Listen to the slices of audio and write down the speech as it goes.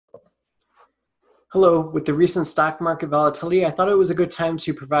Hello. With the recent stock market volatility, I thought it was a good time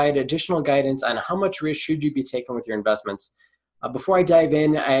to provide additional guidance on how much risk should you be taking with your investments. Before I dive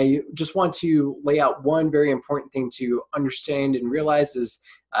in, I just want to lay out one very important thing to understand and realize is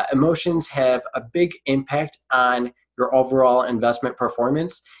emotions have a big impact on your overall investment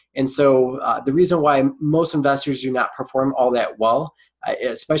performance. And so the reason why most investors do not perform all that well,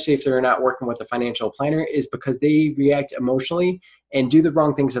 especially if they're not working with a financial planner, is because they react emotionally and do the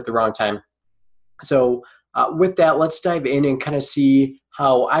wrong things at the wrong time. So with that, let's dive in and kind of see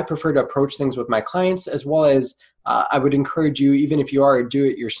how I prefer to approach things with my clients, as well as I would encourage you, even if you are a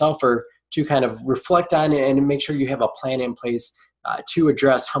do-it-yourselfer, to kind of reflect on it and make sure you have a plan in place to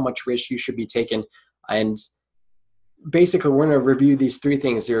address how much risk you should be taking. And basically, we're going to review these three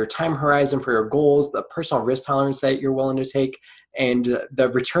things: your time horizon for your goals, the personal risk tolerance that you're willing to take, and the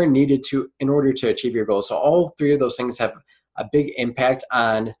return needed in order to achieve your goals. So all three of those things have a big impact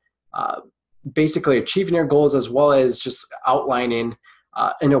on basically achieving your goals, as well as just outlining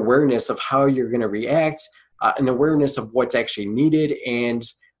an awareness of how you're going to react, an awareness of what's actually needed. And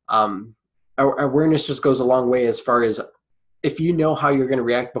awareness just goes a long way as far as if you know how you're going to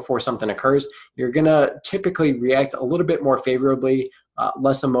react before something occurs, you're going to typically react a little bit more favorably,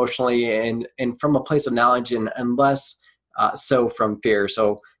 less emotionally, and from a place of knowledge, and less so from fear.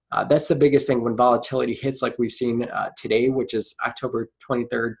 So that's the biggest thing when volatility hits, like we've seen today, which is October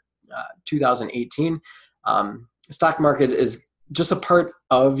 23rd, 2018. Stock market is just a part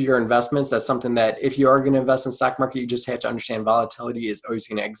of your investments. That's something that if you are going to invest in stock market, you just have to understand volatility is always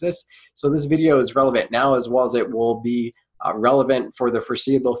going to exist. So this video is relevant now, as well as it will be relevant for the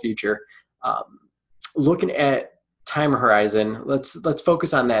foreseeable future. Looking at time horizon, let's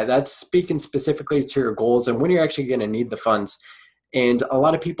focus on that. That's speaking specifically to your goals and when you're actually going to need the funds. And a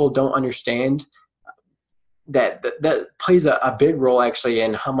lot of people don't understand that plays a big role actually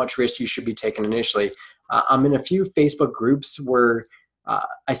in how much risk you should be taking initially. I'm in a few Facebook groups where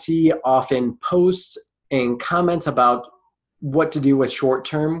I see often posts and comments about what to do with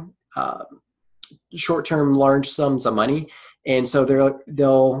short-term large sums of money. And so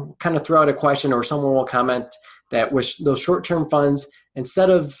they'll kind of throw out a question, or someone will comment that with those short-term funds, instead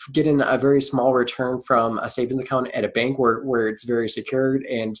of getting a very small return from a savings account at a bank where it's very secured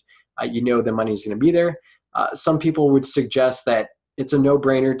and you know the money is going to be there, some people would suggest that it's a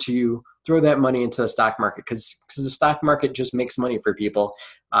no-brainer to throw that money into the stock market because the stock market just makes money for people.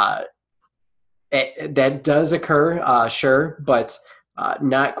 That does occur, sure, but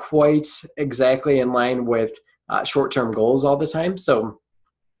not quite exactly in line with short-term goals all the time. So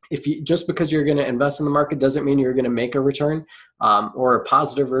just because you're going to invest in the market doesn't mean you're going to make a return or a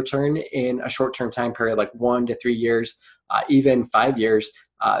positive return in a short-term time period, like 1 to 3 years, even 5 years.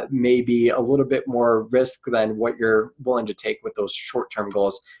 May be a little bit more risk than what you're willing to take with those short-term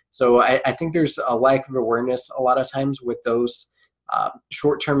goals. So I think there's a lack of awareness a lot of times with those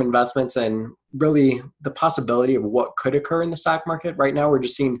short-term investments and really the possibility of what could occur in the stock market. Right now, we're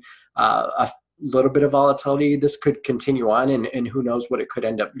just seeing a little bit of volatility. This could continue on, and who knows what it could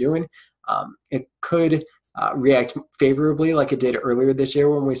end up doing. It could react favorably like it did earlier this year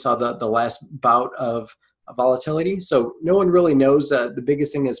when we saw the last bout of volatility. So no one really knows. The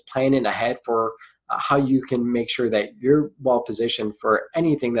biggest thing is planning ahead for how you can make sure that you're well positioned for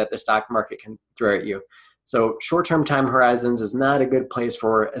anything that the stock market can throw at you. So short-term time horizons is not a good place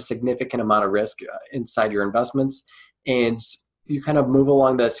for a significant amount of risk inside your investments. And you kind of move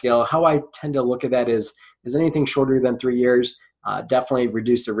along that scale. How I tend to look at that is anything shorter than 3 years, definitely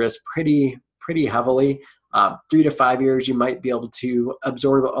reduce the risk pretty heavily. 3 to 5 years, you might be able to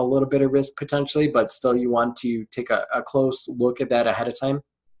absorb a little bit of risk potentially, but still you want to take a close look at that ahead of time.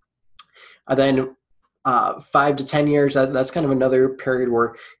 And then 5 to 10 years, that's kind of another period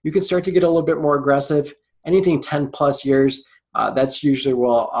where you can start to get a little bit more aggressive. Anything 10 plus years, that's usually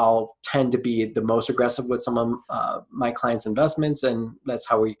where I'll tend to be the most aggressive with some of my clients' investments, and that's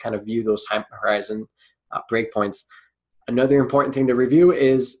how we kind of view those time horizon breakpoints. Another important thing to review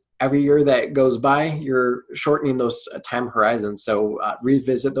is every year that goes by, you're shortening those time horizons. So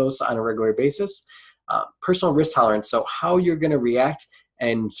revisit those on a regular basis. Personal risk tolerance, so how you're going to react,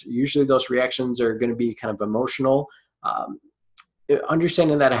 and usually those reactions are going to be kind of emotional.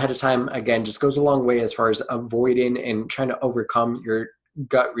 Understanding that ahead of time, again, just goes a long way as far as avoiding and trying to overcome your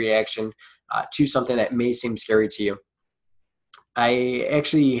gut reaction to something that may seem scary to you. I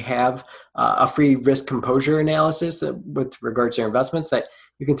actually have a free risk composure analysis with regards to your investments that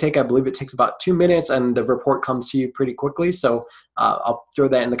you can take. I believe it takes about 2 minutes and the report comes to you pretty quickly. So I'll throw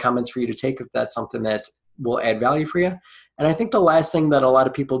that in the comments for you to take if that's something that will add value for you. And I think the last thing that a lot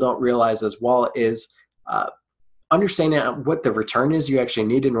of people don't realize as well is understanding what the return is you actually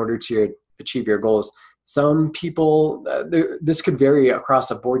need in order to achieve your goals. Some people, this could vary across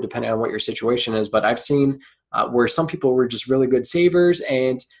the board depending on what your situation is, but I've seen where some people were just really good savers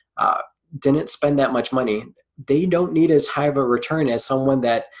and didn't spend that much money. They don't need as high of a return as someone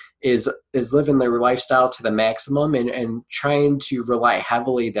that is living their lifestyle to the maximum and trying to rely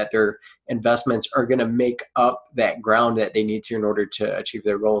heavily that their investments are going to make up that ground that they need to in order to achieve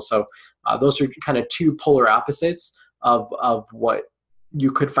their goals. So those are kind of two polar opposites of what you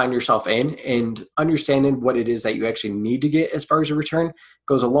could find yourself in, and understanding what it is that you actually need to get as far as a return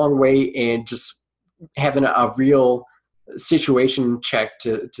goes a long way. And just having a real situation check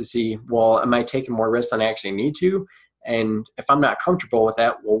to see, well, am I taking more risk than I actually need to? And if I'm not comfortable with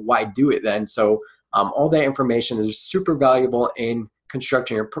that, well, why do it then? So all that information is super valuable in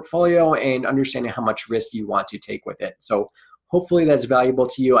constructing your portfolio and understanding how much risk you want to take with it. So hopefully that's valuable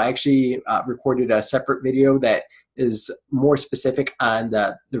to you. I actually recorded a separate video that is more specific on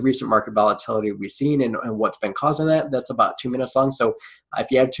the recent market volatility we've seen and what's been causing that. That's about 2 minutes long. So if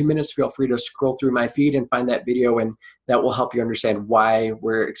you have 2 minutes, feel free to scroll through my feed and find that video, and that will help you understand why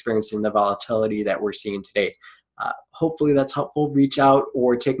we're experiencing the volatility that we're seeing today. Hopefully that's helpful. Reach out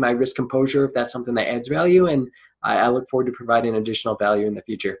or take my risk composure if that's something that adds value, and I look forward to providing additional value in the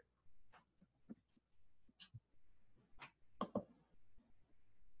future.